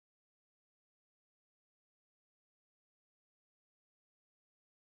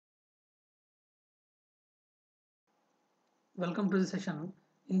Welcome to the session.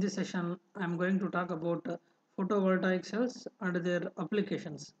 In this session, I am going to talk about photovoltaic cells and their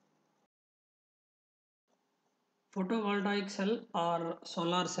applications. Photovoltaic cell or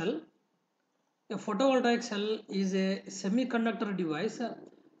solar cell. A photovoltaic cell is a semiconductor device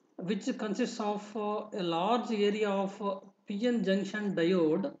which consists of a large area of PN junction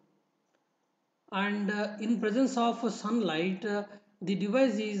diode, and in presence of sunlight, the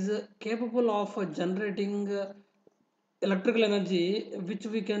device is capable of generating electrical energy which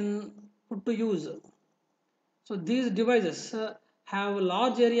we can put to use. So these devices have a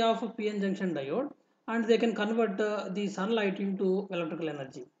large area of PN junction diode, and they can convert the sunlight into electrical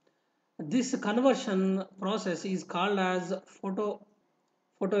energy. This conversion process is called as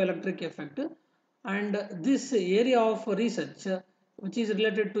photoelectric effect, and this area of research which is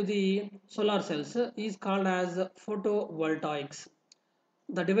related to the solar cells is called as photovoltaics.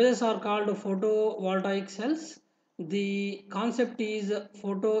 The devices are called photovoltaic cells. The concept is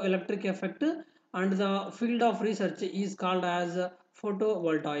photoelectric effect, and the field of research is called as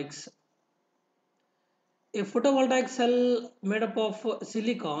photovoltaics. A photovoltaic cell made up of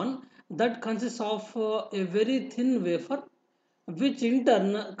silicon that consists of a very thin wafer, which in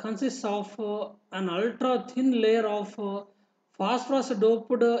turn consists of an ultra thin layer of phosphorus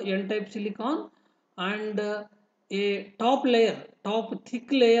doped n-type silicon, and a top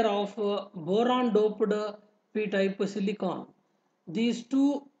thick layer of boron doped p-type silicon. These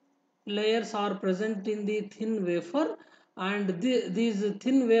two layers are present in the thin wafer, and these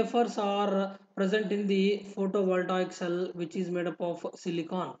thin wafers are present in the photovoltaic cell which is made up of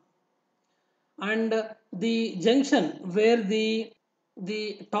silicon. And the junction where the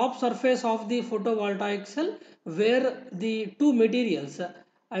top surface of the photovoltaic cell, where the two materials,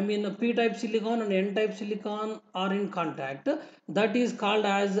 I mean p-type silicon and n-type silicon, are in contact, that is called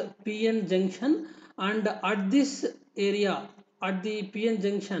as PN junction. And at this area, at the PN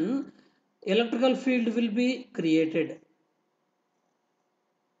junction, electrical field will be created.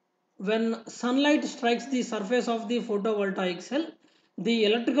 When sunlight strikes the surface of the photovoltaic cell, the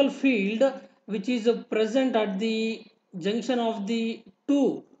electrical field which is present at the junction of the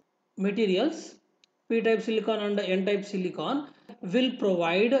two materials, p-type silicon and n-type silicon, will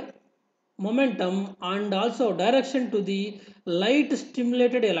provide momentum and also direction to the light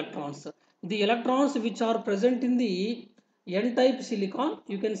stimulated electrons. The electrons which are present in the n-type silicon,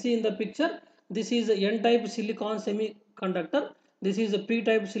 you can see in the picture, this is n-type silicon semiconductor, this is a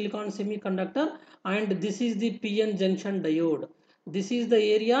p-type silicon semiconductor, and this is the PN junction diode. This is the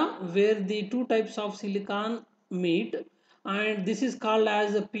area where the two types of silicon meet, and this is called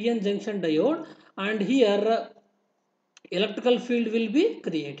as a PN junction diode, and here electrical field will be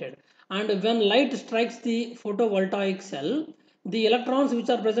created. And when light strikes the photovoltaic cell, the electrons which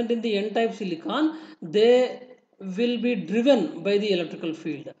are present in the n-type silicon, they will be driven by the electrical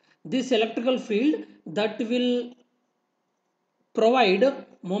field. This electrical field that will provide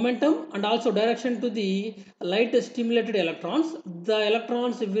momentum and also direction to the light stimulated electrons. The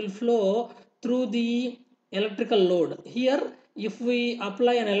electrons will flow through the electrical load. Here, if we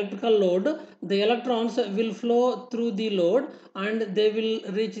apply an electrical load, the electrons will flow through the load and they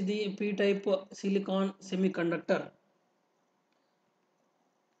will reach the p-type silicon semiconductor.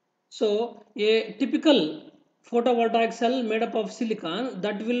 So a typical photovoltaic cell made up of silicon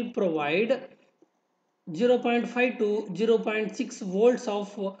that will provide 0.5 to 0.6 volts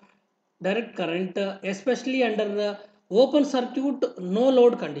of direct current, especially under open circuit no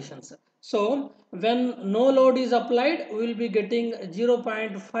load conditions. So when no load is applied, we will be getting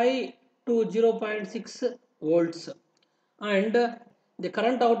 0.5 to 0.6 volts. And the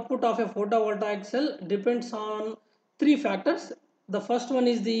current output of a photovoltaic cell depends on three factors. The first one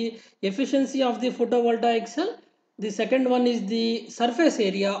is the efficiency of the photovoltaic cell. The second one is the surface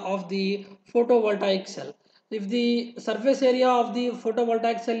area of the photovoltaic cell. If the surface area of the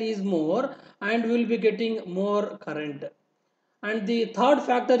photovoltaic cell is more, and we will be getting more current. And the third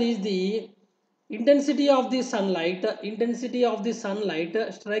factor is the intensity of the sunlight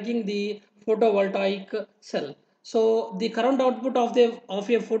striking the photovoltaic cell. So the current output of a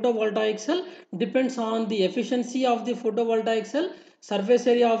photovoltaic cell depends on the efficiency of the photovoltaic cell, surface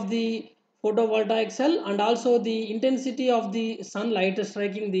area of the photovoltaic cell, and also the intensity of the sunlight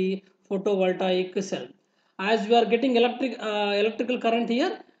striking the photovoltaic cell. As we are getting electrical current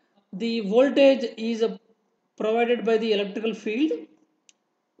here, the voltage is provided by the electrical field.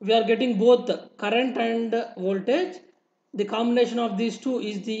 We are getting both current and voltage. The combination of these two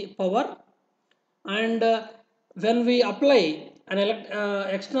is the power. And when we apply an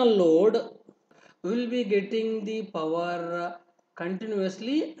external load, we will be getting the power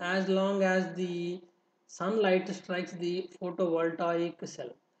continuously as long as the sunlight strikes the photovoltaic cell.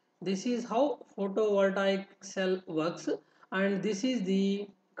 This is how photovoltaic cell works, and this is the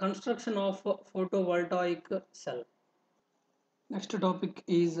construction of photovoltaic cell. Next topic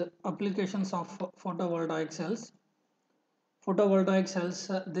is applications of photovoltaic cells. Photovoltaic cells,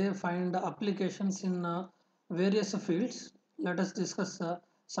 they find applications in various fields. Let us discuss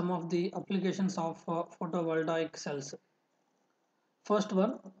some of the applications of photovoltaic cells. First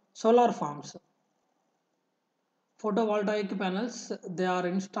one, solar farms. Photovoltaic panels, they are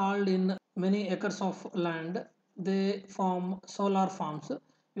installed in many acres of land. They form solar farms.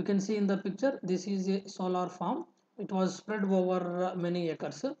 You can see in the picture, this is a solar farm. It was spread over many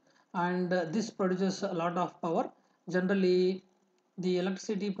acres, and this produces a lot of power. Generally, the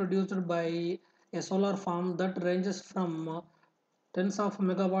electricity produced by a solar farm that ranges from tens of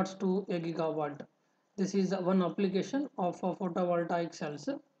megawatts to a gigawatt. This is one application of photovoltaic cells.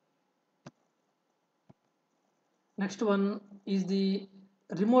 Next one is the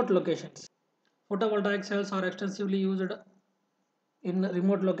remote locations. Photovoltaic cells are extensively used in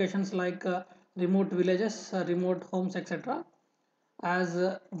remote locations like remote villages, remote homes, etc. As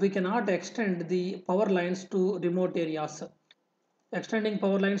we cannot extend the power lines to remote areas. Extending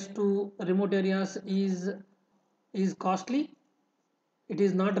power lines to remote areas is costly, it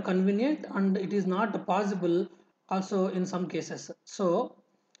is not convenient, and it is not possible also in some cases. So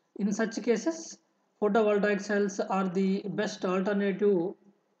in such cases, photovoltaic cells are the best alternative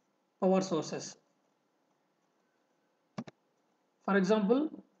power sources. For example,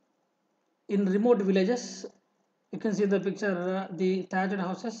 in remote villages, you can see the picture, the thatched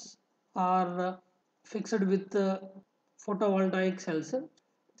houses are fixed with photovoltaic cells.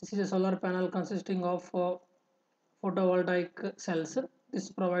 This is a solar panel consisting of photovoltaic cells.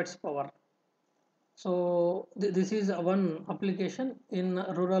 This provides power. So this is one application in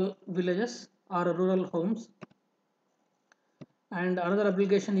rural villages or rural homes. And another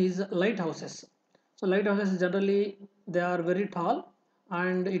application is lighthouses. So lighthouses, generally they are very tall,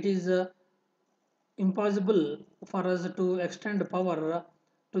 and it is impossible for us to extend power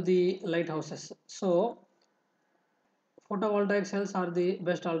to the lighthouses. So photovoltaic cells are the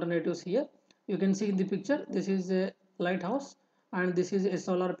best alternatives here. You can see in the picture, this is a lighthouse, and this is a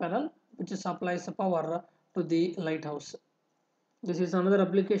solar panel which supplies power to the lighthouse. This is another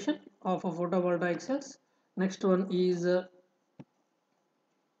application of photovoltaic cells. Next one is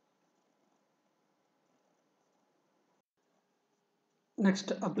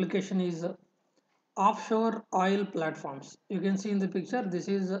next application is offshore oil platforms. You can see in the picture, this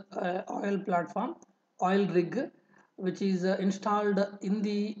is a oil platform, oil rig, which is installed in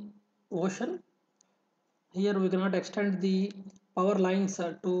the ocean. Here we cannot extend the power lines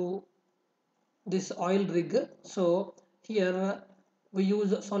to this oil rig, so here we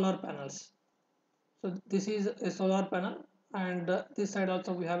use solar panels. So this is a solar panel, and this side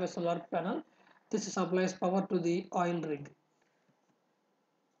also we have a solar panel. This supplies power to the oil rig.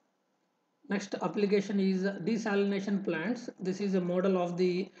 Next application is desalination plants. This is a model of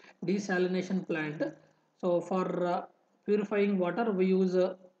the desalination plant. So for purifying water, we use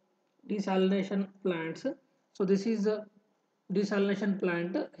desalination plants. So this is a desalination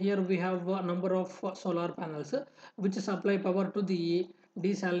plant. Here we have a number of solar panels which supply power to the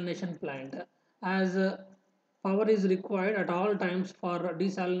desalination plant. As power is required at all times for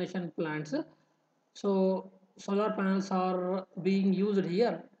desalination plants, so solar panels are being used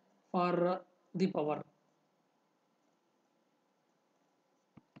here for the power.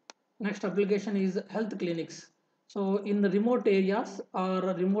 Next application is health clinics. So in the remote areas or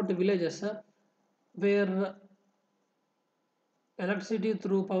remote villages where electricity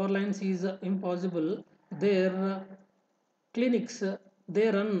through power lines is impossible, their clinics, they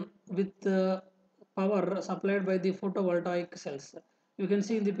run with power supplied by the photovoltaic cells. You can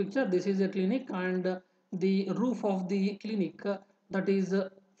see in the picture, this is a clinic, and the roof of the clinic that is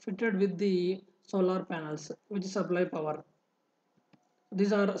fitted with the solar panels which supply power.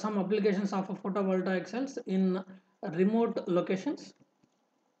 These are some applications of photovoltaic cells in remote locations.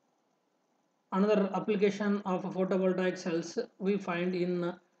 Another application of photovoltaic cells we find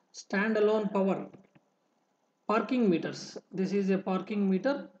in standalone power. Parking meters. This is a parking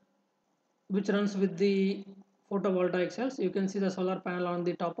meter which runs with the photovoltaic cells. You can see the solar panel on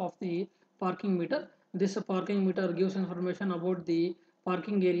the top of the parking meter. This parking meter gives information about the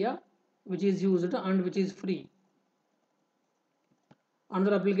parking area which is used and which is free.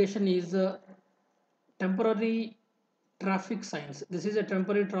 Another application is temporary traffic signs. This is a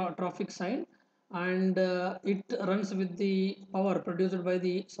temporary traffic sign, and it runs with the power produced by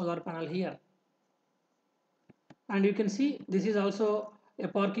the solar panel here. And you can see this is also a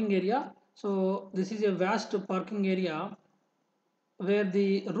parking area So this is a vast parking area where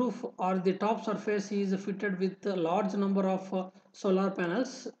the roof or the top surface is fitted with a large number of solar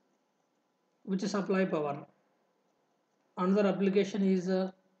panels which supply power. Another application is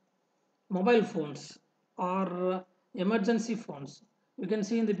mobile phones or emergency phones. You can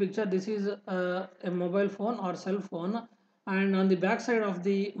see in the picture this is a mobile phone or cell phone, and on the back side of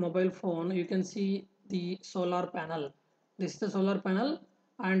the mobile phone you can see the solar panel. This is the solar panel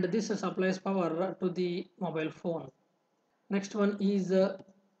and this supplies power to the mobile phone. Next one is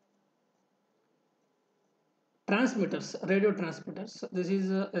transmitters, radio transmitters. This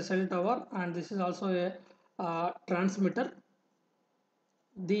is a cell tower and this is also a transmitter.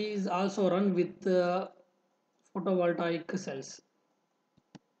 These also run with photovoltaic cells.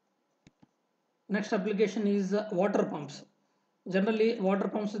 Next application is water pumps. Generally, water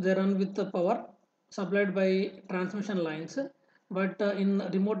pumps they run with the power supplied by transmission lines, but in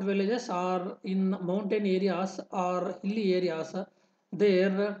remote villages or in mountain areas or hilly areas,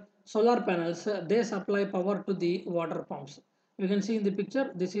 their solar panels they supply power to the water pumps. You can see in the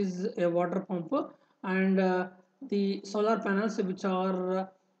picture this is a water pump and the solar panels which are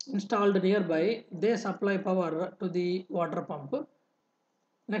installed nearby they supply power to the water pump.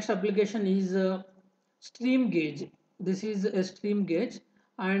 Next application is stream gauge. This is a stream gauge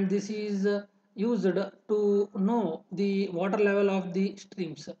and this is used to know the water level of the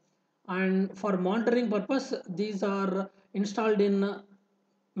streams, and for monitoring purpose these are installed in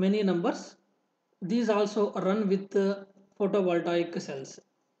many numbers. These also run with photovoltaic cells.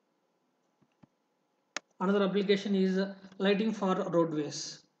 Another application is lighting for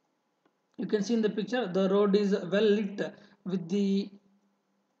roadways. You can see in the picture the road is well lit with the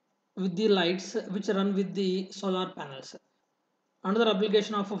lights which run with the solar panels. Another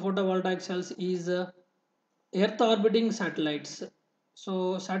application of photovoltaic cells is earth orbiting satellites.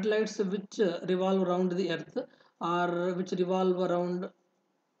 So satellites which revolve around the earth or which revolve around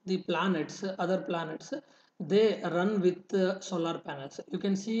the planets, other planets, they run with solar panels. You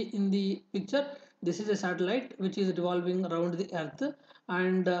can see in the picture this is a satellite which is revolving around the earth,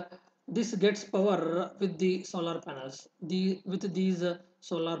 and this gets power with the solar panels, with these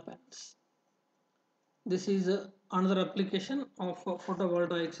solar panels. This is another application of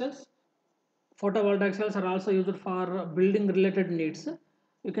photovoltaic cells. Photovoltaic cells are also used for building related needs.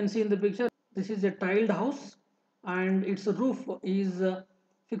 You can see in the picture this is a tiled house and its roof is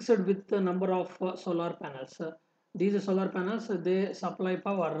fixed with a number of solar panels. These solar panels they supply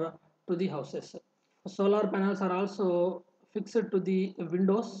power to the houses. Solar panels are also fixed to the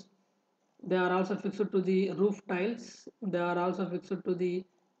windows. They are also fixed to the roof tiles. They are also fixed to the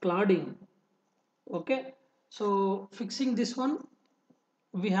cladding. Okay, so fixing this one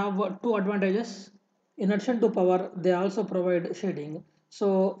we have two advantages. In addition to power they also provide shading.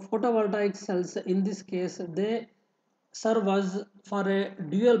 So photovoltaic cells in this case they serve as for a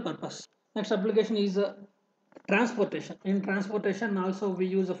dual purpose. Next application is transportation. In transportation also we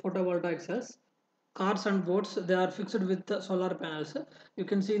use photovoltaic cells. Cars and boats they are fixed with solar panels. You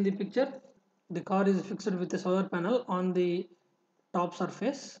can see in the picture the car is fixed with a solar panel on the top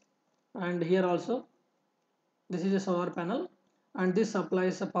surface, and here also this is a solar panel and this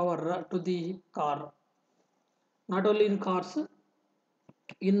supplies power to the car. Not only in cars,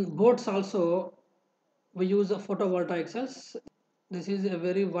 in boats also we use photovoltaic cells. This is a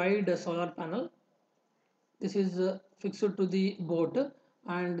very wide solar panel. This is fixed to the boat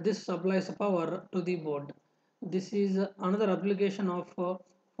and this supplies power to the boat. This is another application of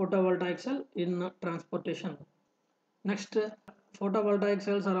photovoltaic cell in transportation. Next, photovoltaic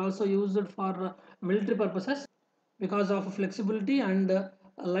cells are also used for military purposes. Because of flexibility and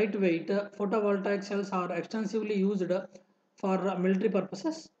lightweight, photovoltaic cells are extensively used for military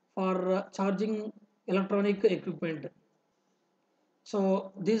purposes for charging electronic equipment.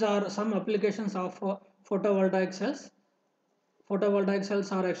 So these are some applications of photovoltaic cells. Photovoltaic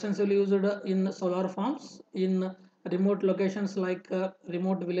cells are extensively used in solar farms, in remote locations like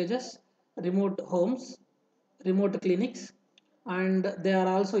remote villages, remote homes, remote clinics, and they are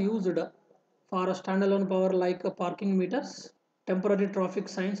also used for standalone power like parking meters, temporary traffic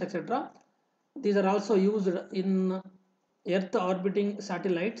signs, etc. These are also used in Earth orbiting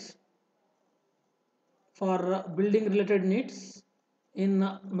satellites for building related needs, in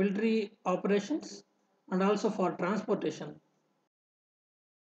military operations, and also for transportation.